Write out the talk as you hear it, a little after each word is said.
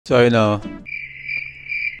So yun o.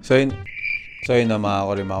 So yun o mga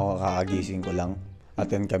kurimaw, kakagising ko lang.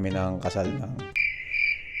 Attend kami ng kasal ng...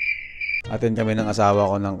 Attend kami ng asawa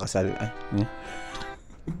ko ng kasal.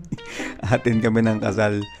 Attend kami ng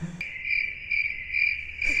kasal.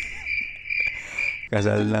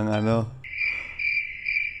 Kasal ng ano...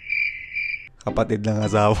 Kapatid ng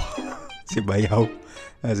asawa. Si Bayaw.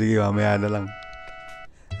 Sige, mamaya na lang.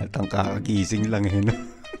 At ang kakagising lang eh, no?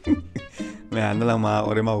 Mamaya na lang mga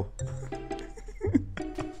kurimaw.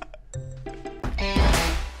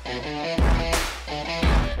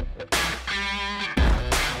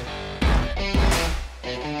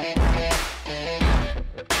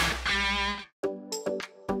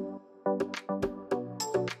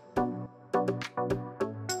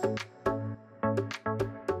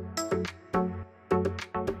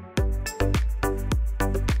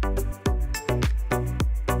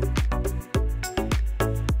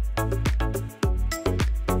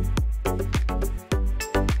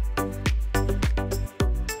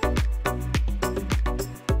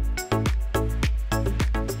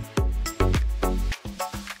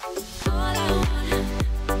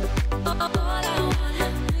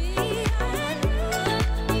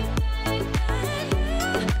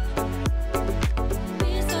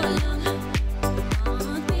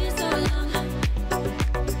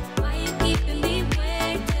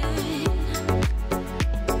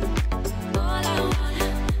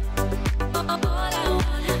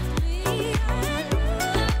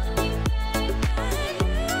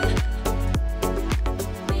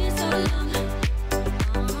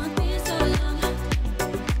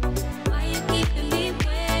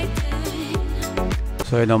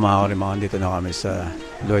 So yun mga kurimaw, dito na kami sa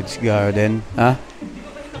Lloyds Garden. Ha?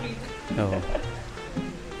 Oo.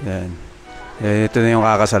 Yan. Ito na yung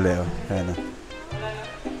kakasal eh. Ayan.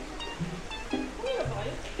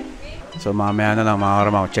 So mamaya na lang mga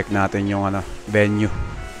kurimaw, check natin yung venue.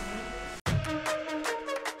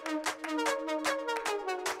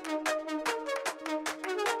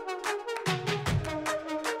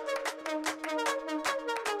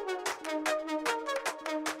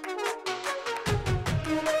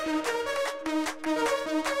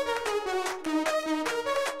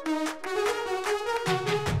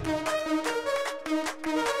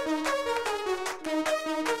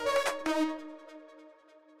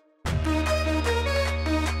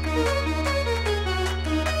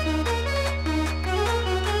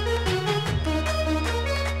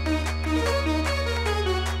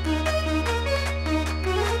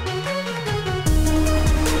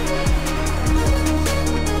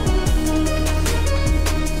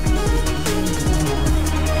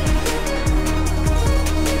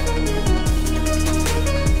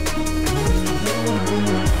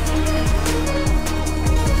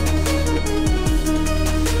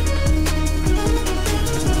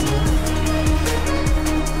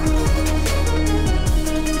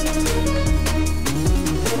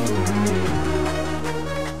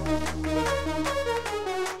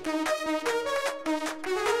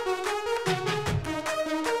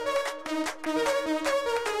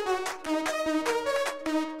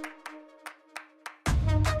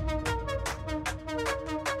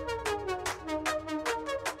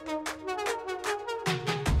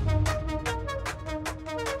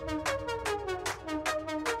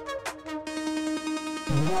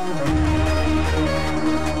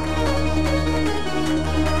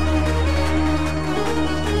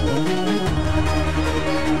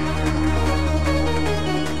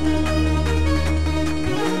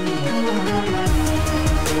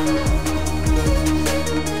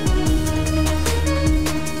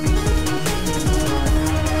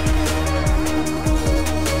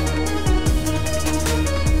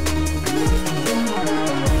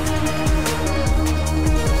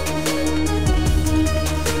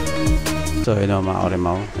 So yun mga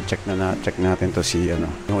kurimaw, check natin to si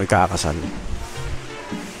yung ikakasal.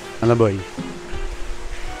 Ano boy?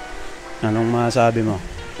 Anong masabi mo?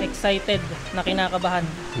 Excited na kinakabahan.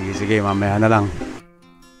 Sige, mamaya na lang.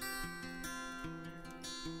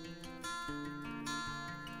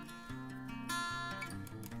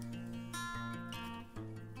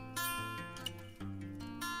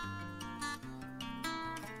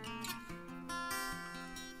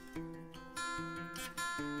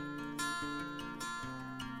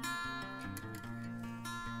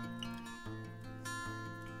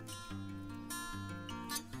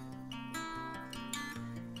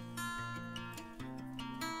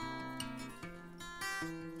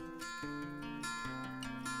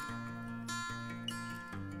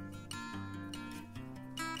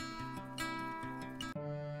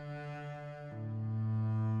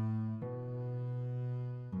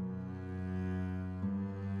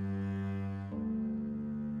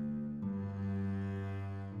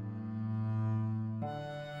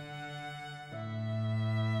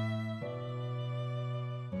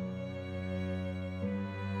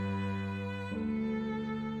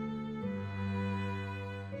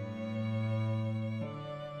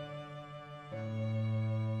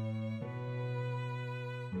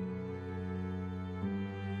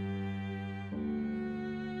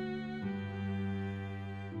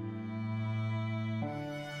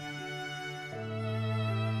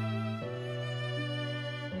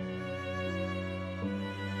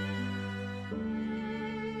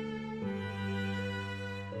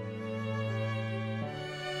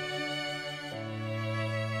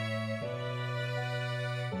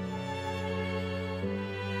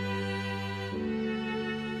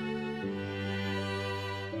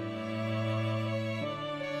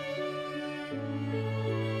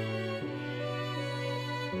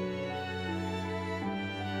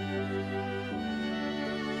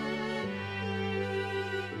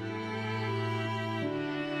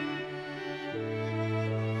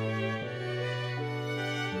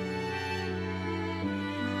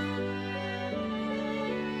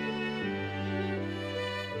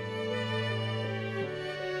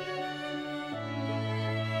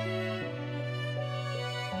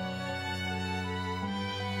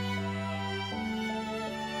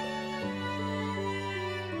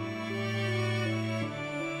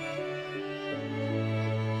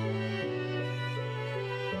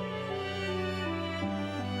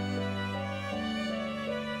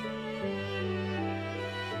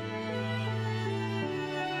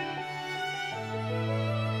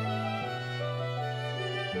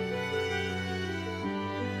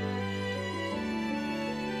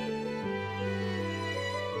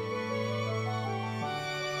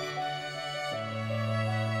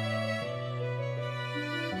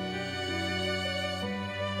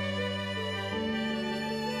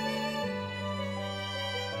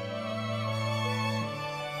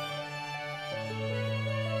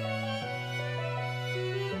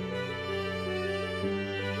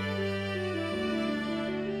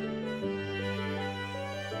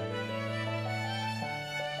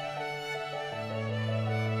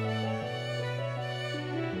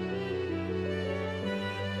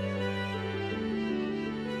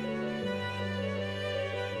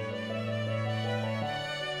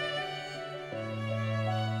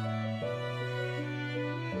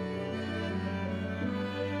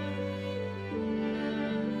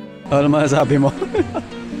 Ano masasabi mo?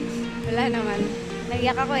 Wala naman.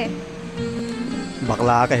 Naiyak ako eh.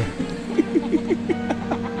 Bakla ka eh.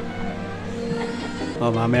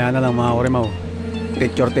 Mamaya na lang mga kurimaw.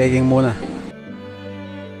 Picture taking muna.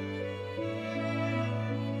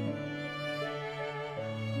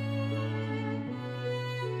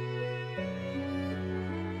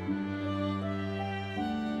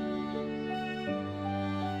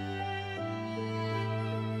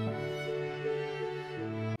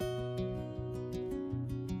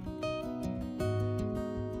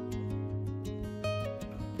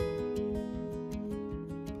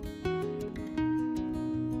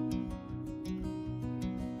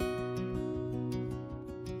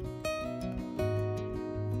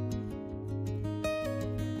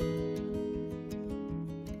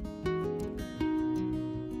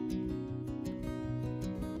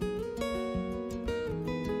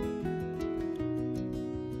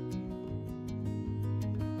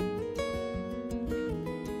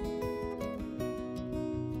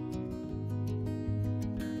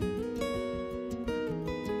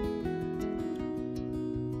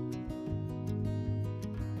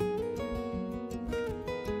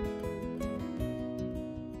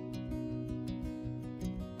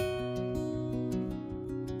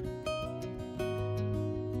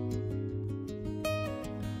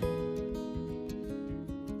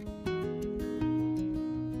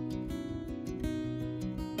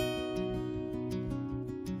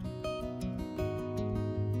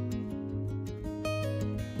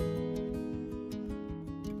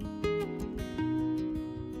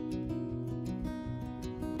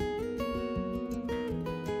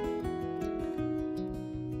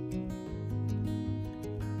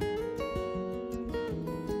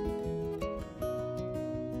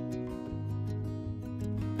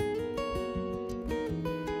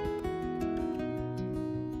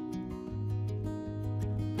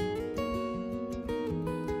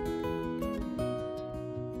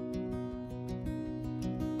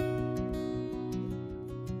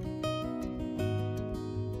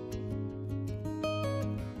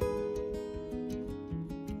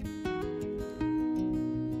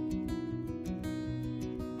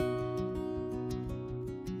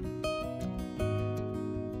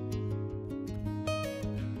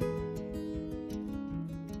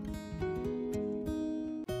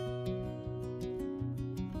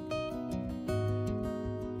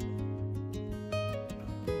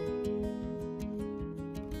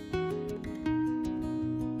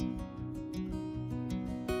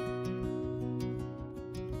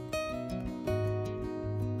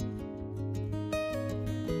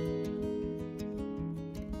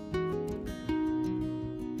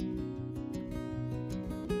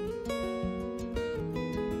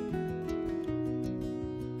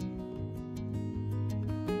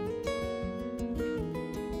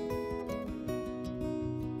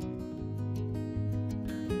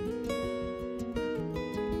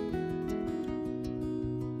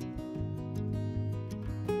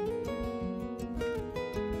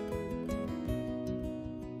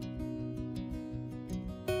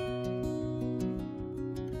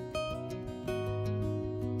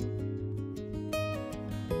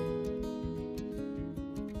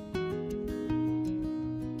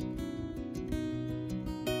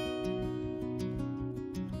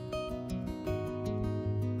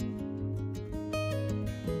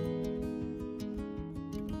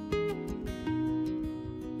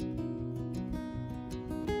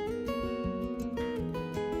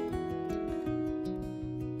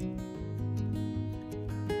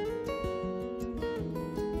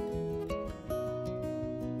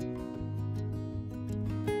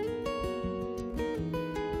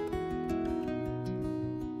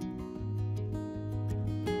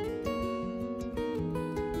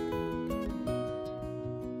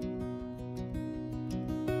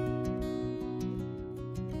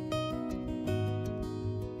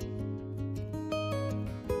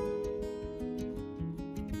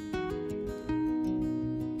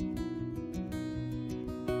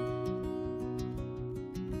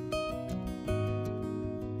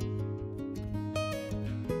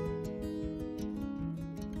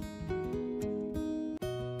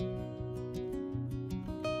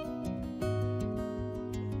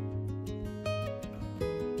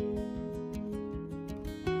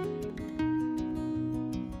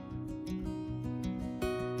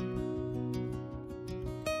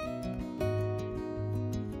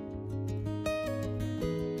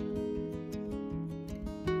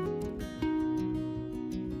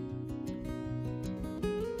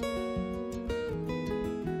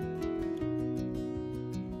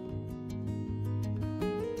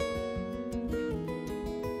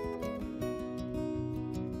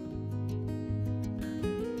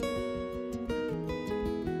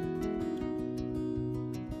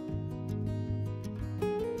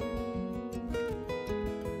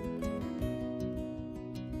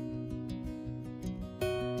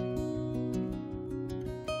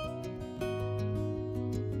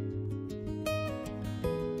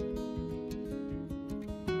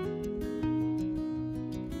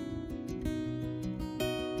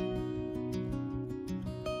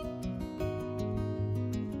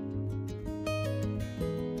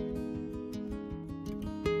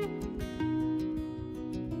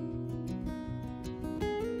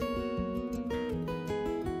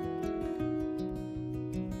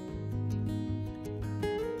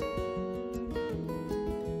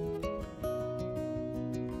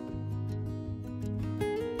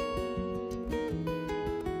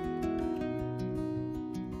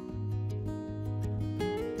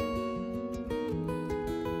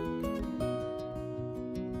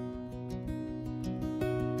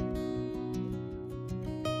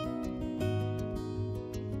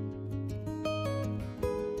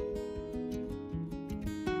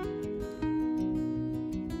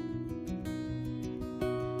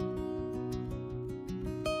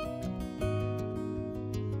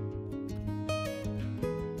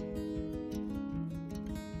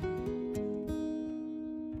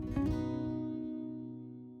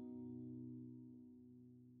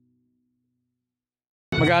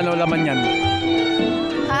 Magkano laman yan?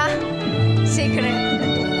 Ha? Secret.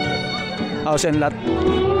 House and lot.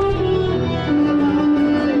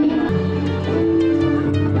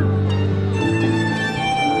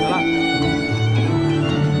 Tara.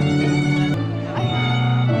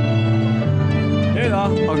 Yun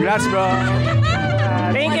oh. Congrats bro.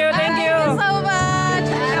 Thank you, thank you. So much!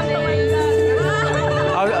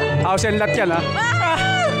 House and lot yan ha.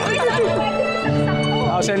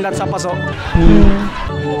 House and lot sa paso.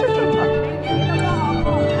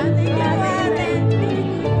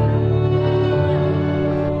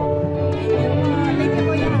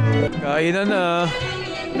 Kainan na.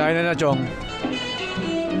 Kainan na, Chong.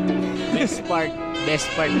 Best part. Best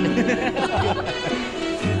part.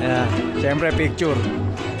 Yeah. Siyempre, picture.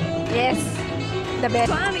 Yes. The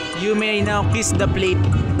best. You may now kiss the plate.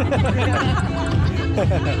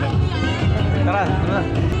 Tara, tara.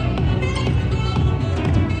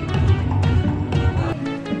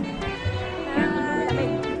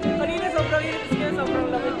 Kanina sobrang init, kaya sobrang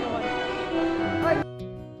lamig naman.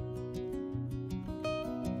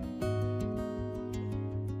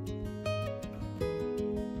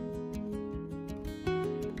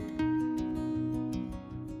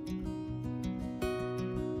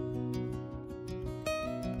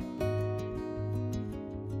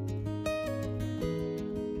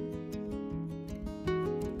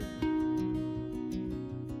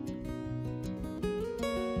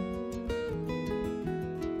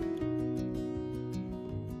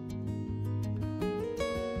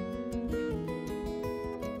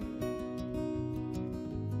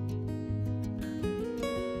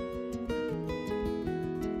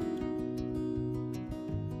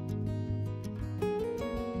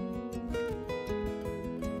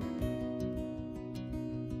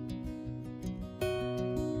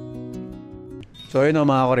 So yun o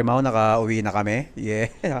mga kurimaw, nakauwi na kami.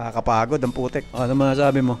 Yeah, nakakapagod ang putik. Ano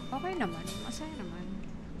masasabi mo? Okay naman. Masaya naman.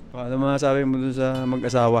 Ano masasabi mo dun sa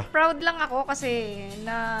mag-asawa? Proud lang ako kasi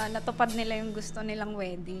natupad nila yung gusto nilang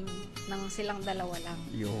wedding nang silang dalawa lang.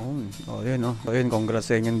 Yun. O yun o. So yun,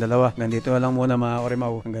 congrats sa inyong dalawa. Nandito na lang muna mga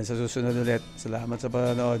kurimaw. Hanggang sa susunod ulit. Salamat sa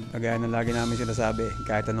panonood. Kagaya ng lagi namin sinasabi,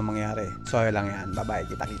 kahit anong mangyari. So yun lang yan. Bye-bye.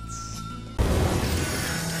 Kita kits.